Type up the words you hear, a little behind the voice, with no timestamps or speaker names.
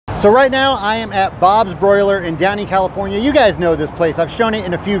So right now I am at Bob's Broiler in Downey, California. You guys know this place. I've shown it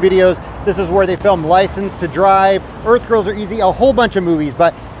in a few videos. This is where they film License to Drive, Earth Girls Are Easy, a whole bunch of movies,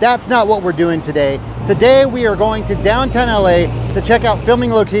 but that's not what we're doing today. Today we are going to downtown LA to check out filming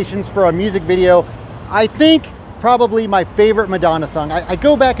locations for a music video. I think probably my favorite Madonna song. I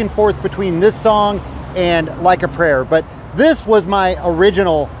go back and forth between this song and Like a Prayer, but this was my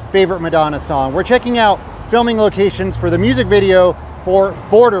original favorite Madonna song. We're checking out filming locations for the music video for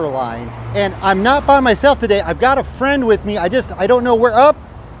Borderline. And I'm not by myself today. I've got a friend with me. I don't know where. Up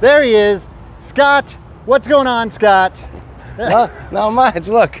there he is. Scott. What's going on, Scott? Not much.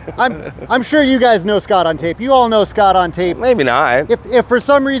 Look. I'm sure you guys know Scott on tape. You all know Scott on tape. Maybe not. If for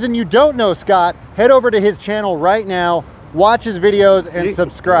some reason you don't know Scott, head over to his channel right now, watch his videos and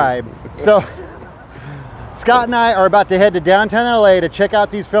subscribe. So Scott and I are about to head to downtown LA to check out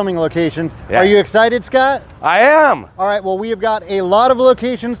these filming locations. Yeah. Are you excited, Scott? I am. All right, well, we have got a lot of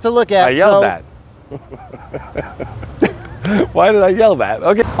locations to look at. I yelled that. Why did I yell that?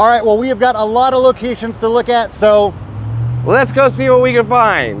 Okay. All right, well, we have got a lot of locations to look at, so let's go see what we can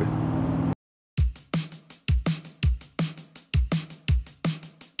find.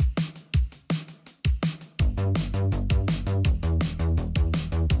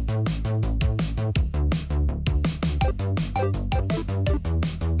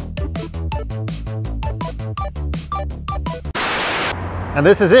 And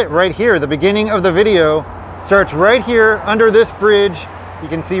this is it right here. The beginning of the video starts right here under this bridge. You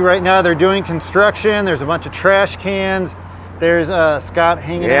can see right now they're doing construction. There's a bunch of trash cans. There's Scott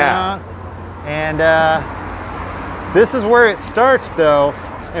hanging out. And this is where it starts though.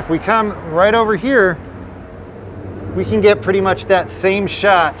 If we come right over here, we can get pretty much that same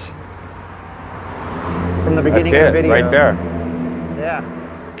shot from the beginning of the video. Right there. Yeah.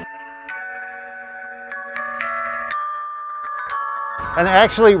 And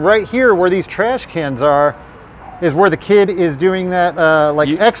actually right here where these trash cans are is where the kid is doing that like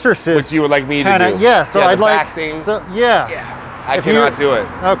exorcist. Which you would like me to do. Yeah, so I'd like, yeah. I cannot do it.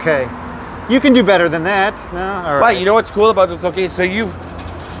 Okay. You can do better than that. No? All right. But you know what's cool about this location? So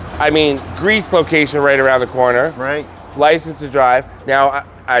Grease location right around the corner. Right. License to Drive. Now,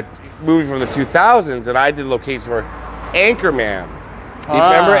 a movie from the 2000s and I did location for Anchorman. You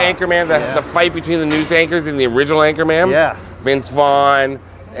remember Anchorman? The fight between the news anchors and the original Anchorman? Yeah. Vince Vaughn,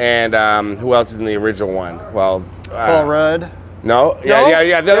 and who else is in the original one? Well, Paul Rudd. No,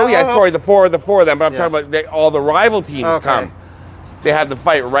 sorry, the four of them. But I'm talking about all the rival teams come. They have the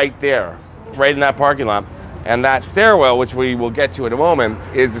fight right there, right in that parking lot, and that stairwell, which we will get to in a moment,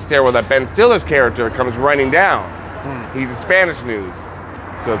 is the stairwell that Ben Stiller's character comes running down. He's a Spanish news,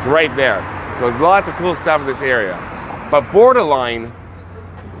 so it's right there. So there's lots of cool stuff in this area. But Borderline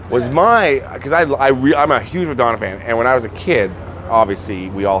was because I'm a huge Madonna fan, and when I was a kid, obviously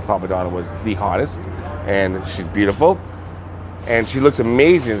we all thought Madonna was the hottest, and she's beautiful, and she looks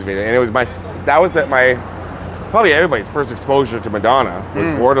amazing in this video. And it was probably everybody's first exposure to Madonna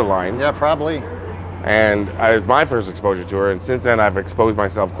was Borderline. Yeah, probably. And it was my first exposure to her, and since then I've exposed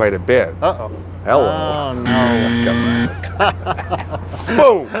myself quite a bit. Uh-oh. Hello. Oh no.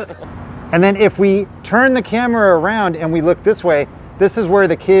 Boom. And then if we turn the camera around and we look this way, this is where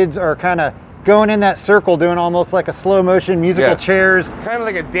the kids are kind of going in that circle, doing almost like a slow motion musical chairs. Kind of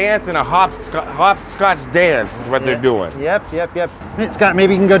like a dance and a hopscotch dance is what they're doing. Yep. Hey, Scott,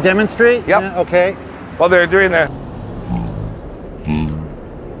 maybe you can go demonstrate? Yep. Yeah, okay. Well, they're doing that.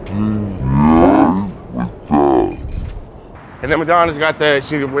 And then Madonna's got the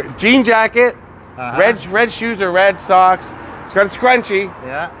jean jacket, red shoes or red socks. She's got a scrunchie.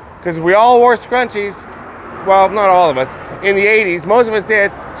 Yeah. Because we all wore scrunchies. Well, not all of us. In the 80s, most of us did.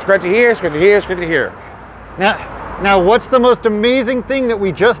 Scrunchie here, scrunchie here, scrunchie here. Now, what's the most amazing thing that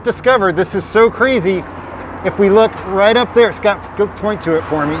we just discovered? This is so crazy. If we look right up there, Scott, go point to it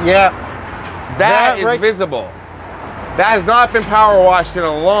for me. Yeah. That is visible. That has not been power washed in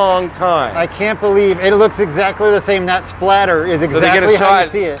a long time. I can't believe it looks exactly the same. That splatter is exactly how you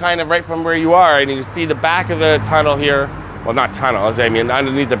see it. Kind of right from where you are, and you see the back of the tunnel here. Well, not tunnel, I mean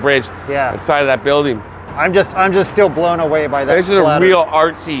underneath the bridge. Yeah. Inside of that building. I'm just still blown away by that. This is a real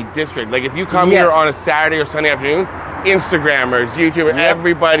artsy district. Like if you come here on a Saturday or Sunday afternoon, Instagrammers, YouTubers,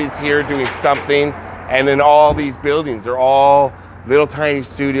 everybody's here doing something. And then all these buildings, they're all little tiny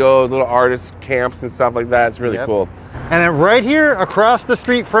studios, little artist camps and stuff like that. It's really cool. And then right here across the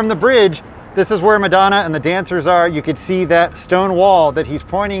street from the bridge, this is where Madonna and the dancers are. You could see that stone wall that he's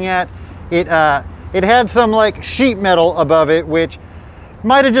pointing at. It had some like sheet metal above it, which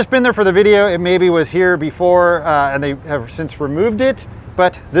might have just been there for the video. It maybe was here before and they have since removed it.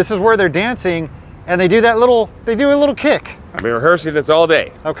 But this is where they're dancing, and they do a little kick. I've been rehearsing this all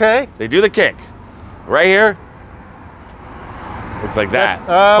day. Okay. They do the kick. Right here, it's like that,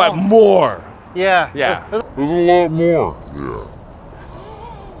 but more. Yeah. Yeah. There's a lot more.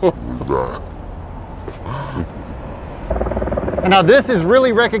 Yeah. And now this is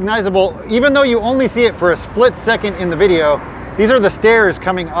really recognizable, even though you only see it for a split second in the video. These are the stairs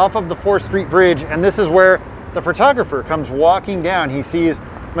coming off of the 4th Street Bridge, and this is where the photographer comes walking down. He sees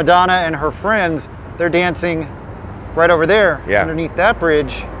Madonna and her friends. They're dancing right over there, underneath that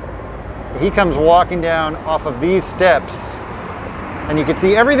bridge. He comes walking down off of these steps, and you can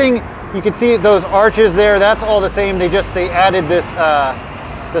see everything. You can see those arches there. That's all the same. They added this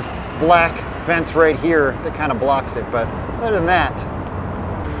this black fence right here that kind of blocks it. But other than that,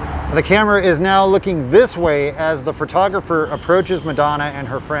 the camera is now looking this way as the photographer approaches Madonna and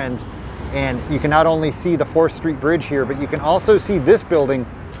her friends. And you can not only see the 4th Street Bridge here, but you can also see this building,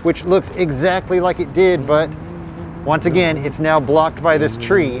 which looks exactly like it did, but once again, it's now blocked by this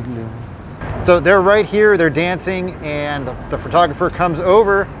tree. So they're right here, they're dancing, and the photographer comes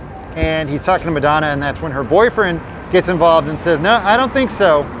over and he's talking to Madonna, and that's when her boyfriend gets involved and says, no, I don't think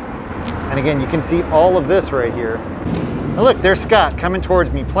so. And again, you can see all of this right here. Now look, there's Scott coming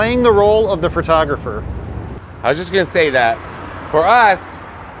towards me, playing the role of the photographer. I was just gonna say that for us,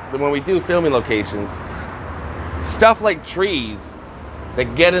 when we do filming locations, stuff like trees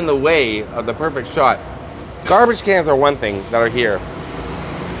that get in the way of the perfect shot. Garbage cans are one thing that are here,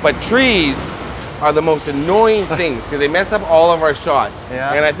 but trees are the most annoying things because they mess up all of our shots.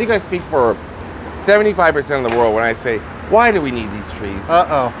 Yeah. And I think I speak for 75% of the world when I say, why do we need these trees?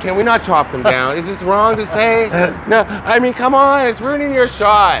 Uh-oh. Can we not chop them down? Is this wrong to say? No, I mean, come on, it's ruining your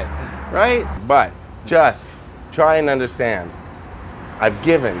shot, right? But just try and understand. I've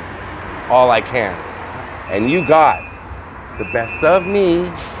given all I can, and you got the best of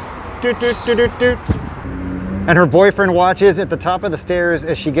me. Doot, doot, doot, doot, doot. And her boyfriend watches at the top of the stairs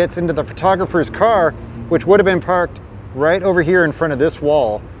as she gets into the photographer's car, which would have been parked right over here in front of this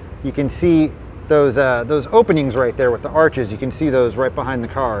wall. You can see those openings right there with the arches. You can see those right behind the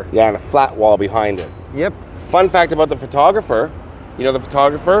car. Yeah, and a flat wall behind it. Yep. Fun fact about the photographer, you know the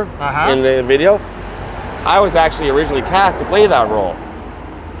photographer in the video? I was actually originally cast to play that role.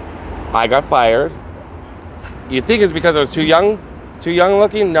 I got fired. You think it's because I was too young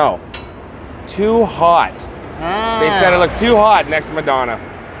looking? No. Too hot. They said I looked too hot next to Madonna.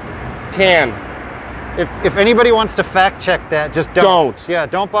 Canned. If anybody wants to fact check that, just don't. Yeah,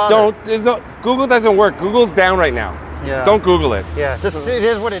 don't bother. Don't. There's no. Google doesn't work. Google's down right now. Yeah. Don't Google it. Yeah, just it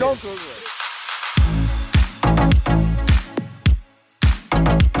is what it is. Don't Google it.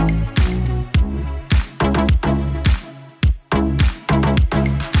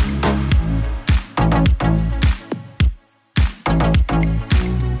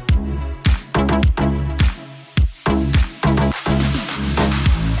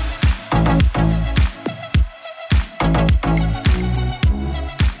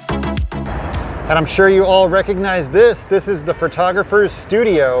 And I'm sure you all recognize this. This is the photographer's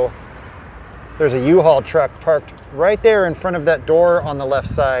studio. There's a U-Haul truck parked right there in front of that door on the left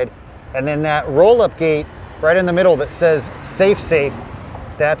side. And then that roll-up gate right in the middle that says safe, safe.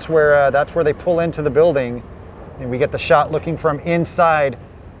 That's where they pull into the building. And we get the shot looking from inside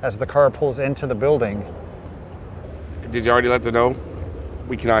as the car pulls into the building. Did you already let them know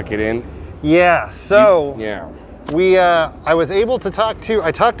we cannot get in? Yeah, so I was able to talk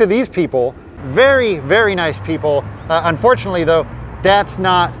to these people. Very, very nice people. Unfortunately though, that's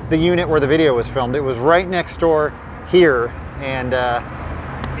not the unit where the video was filmed. It was right next door here. And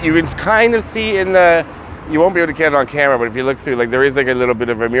you can kind of see in the, you won't be able to get it on camera, but if you look through, like there is like a little bit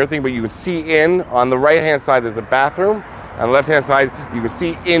of a mirror thing, but you can see in, on the right-hand side, there's a bathroom. On the left-hand side, you can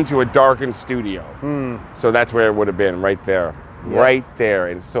see into a darkened studio. So that's where it would have been, right there. Yeah. Right there.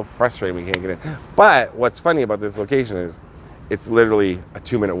 And it's so frustrating we can't get in. But what's funny about this location is, it's literally a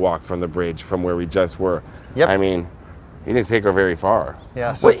 2-minute walk from the bridge from where we just were. Yep. I mean, he didn't take her very far.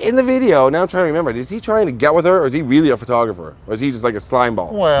 Yeah. So in the video, now I'm trying to remember, is he trying to get with her, or is he really a photographer, or is he just like a slime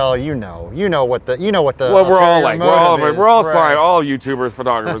ball? Well, you know what the. Well, we're all like, we're all slime, all YouTubers,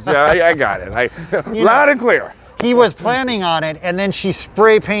 photographers. Yeah, I got it. Loud and clear. He was planning on it, and then she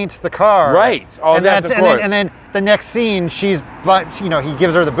spray paints the car. Right. Oh, and then the next scene, he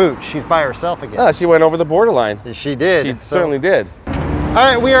gives her the boot. She's by herself again. Oh, she went over the borderline. She did. She certainly did. All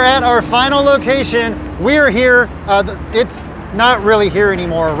right, we are at our final location. We are here. It's not really here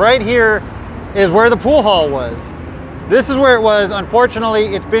anymore. Right here is where the pool hall was. This is where it was.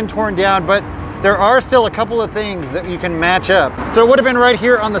 Unfortunately, it's been torn down, but there are still a couple of things that you can match up. So it would have been right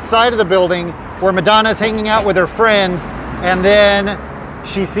here on the side of the building where Madonna's hanging out with her friends, and then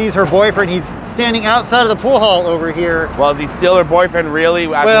she sees her boyfriend. He's standing outside of the pool hall over here. Well, is he still her boyfriend really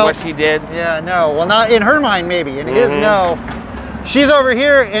after what she did? Yeah, no. Well, not in her mind, maybe. In his, no. She's over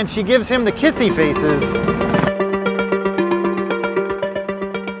here and she gives him the kissy faces.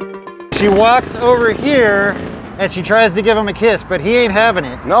 She walks over here and she tries to give him a kiss, but he ain't having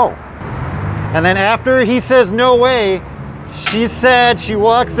it. No. And then after he says no way, she's sad. She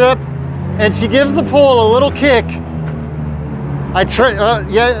walks up and she gives the pool a little kick. I tried,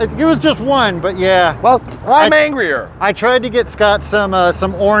 yeah, it was just one, but yeah. Well, I'm angrier. I tried to get Scott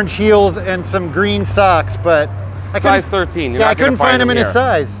some orange heels and some green socks, but I size 13. I couldn't find him in his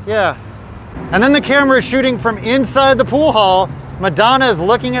size. Yeah. And then the camera is shooting from inside the pool hall. Madonna is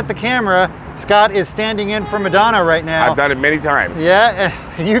looking at the camera. Scott is standing in for Madonna right now. I've done it many times. Yeah,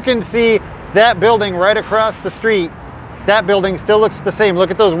 and you can see that building right across the street. That building still looks the same. Look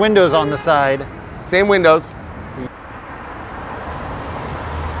at those windows on the side. Same windows.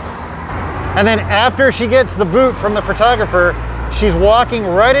 And then after she gets the boot from the photographer, she's walking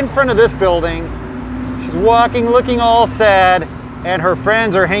right in front of this building. She's walking, looking all sad, and her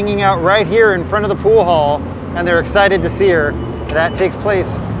friends are hanging out right here in front of the pool hall, and they're excited to see her. That takes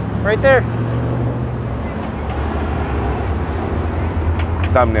place right there.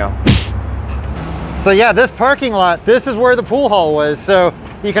 Thumbnail. So yeah, this parking lot, this is where the pool hall was. So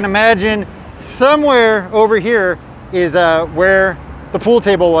you can imagine somewhere over here is where the pool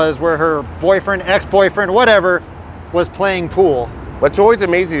table was, where her boyfriend, ex-boyfriend, whatever, was playing pool. What's always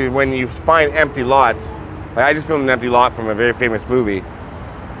amazing when you find empty lots, like I just filmed an empty lot from a very famous movie,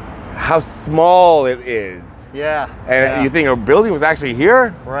 how small it is. Yeah. And you think a building was actually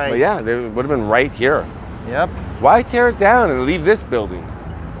here? Right. But yeah, they would have been right here. Yep. Why tear it down and leave this building?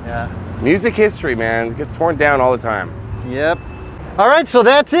 Yeah. Music history, man. It gets torn down all the time. Yep. All right, so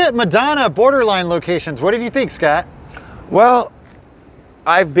that's it. Madonna borderline locations. What did you think, Scott? Well,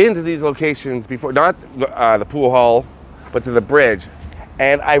 I've been to these locations before, not the pool hall, but to the bridge.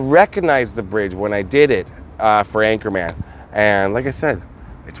 And I recognized the bridge when I did it for Anchorman. And like I said,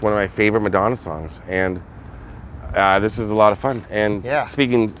 it's one of my favorite Madonna songs. And this was a lot of fun. And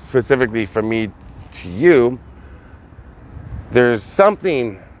speaking specifically from me to you, there's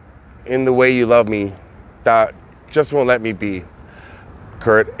something in the way you love me that just won't let me be,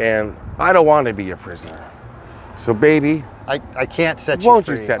 Kurt. And I don't want to be your prisoner. So baby, I can't set you free. Won't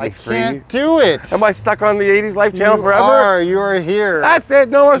you set me free? I can't do it. Am I stuck on the 80s Life Channel forever? You are here. That's it.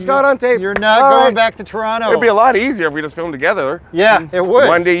 No more Scott on tape. You're not going back to Toronto. It'd be a lot easier if we just filmed together. Yeah, it would.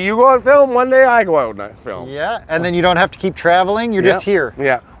 One day you go out and film, one day I go out and film. Yeah, and then you don't have to keep traveling. You're just here.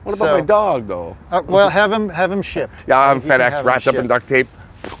 Yeah. What about my dog, though? Well, have him shipped. Yeah, I'm FedEx wrapped up in duct tape.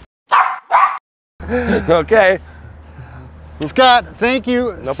 Okay. Scott, thank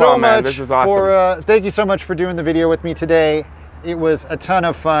you so much. Man. This is awesome. Thank you so much for doing the video with me today. It was a ton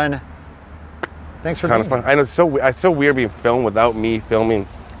of fun. Thanks for being here. I know it's so weird being filmed without me filming.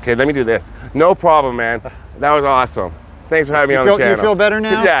 Okay, let me do this. No problem, man. That was awesome. Thanks for having me on the channel. You feel better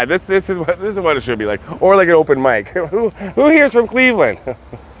now? Yeah, this is what it should be like, or like an open mic. Who here's from Cleveland?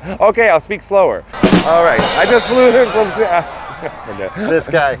 Okay, I'll speak slower. All right, I just flew in from. This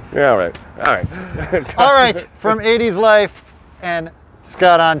guy. Yeah, all right. All right, from 80s Life and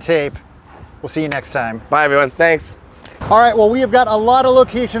Scott on Tape. We'll see you next time. Bye, everyone. Thanks. All right, well, we have got a lot of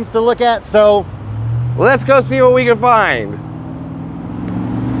locations to look at, so let's go see what we can find.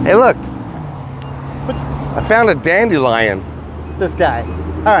 Hey, look. I found a dandelion. This guy.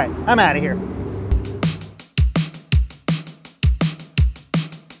 All right, I'm out of here.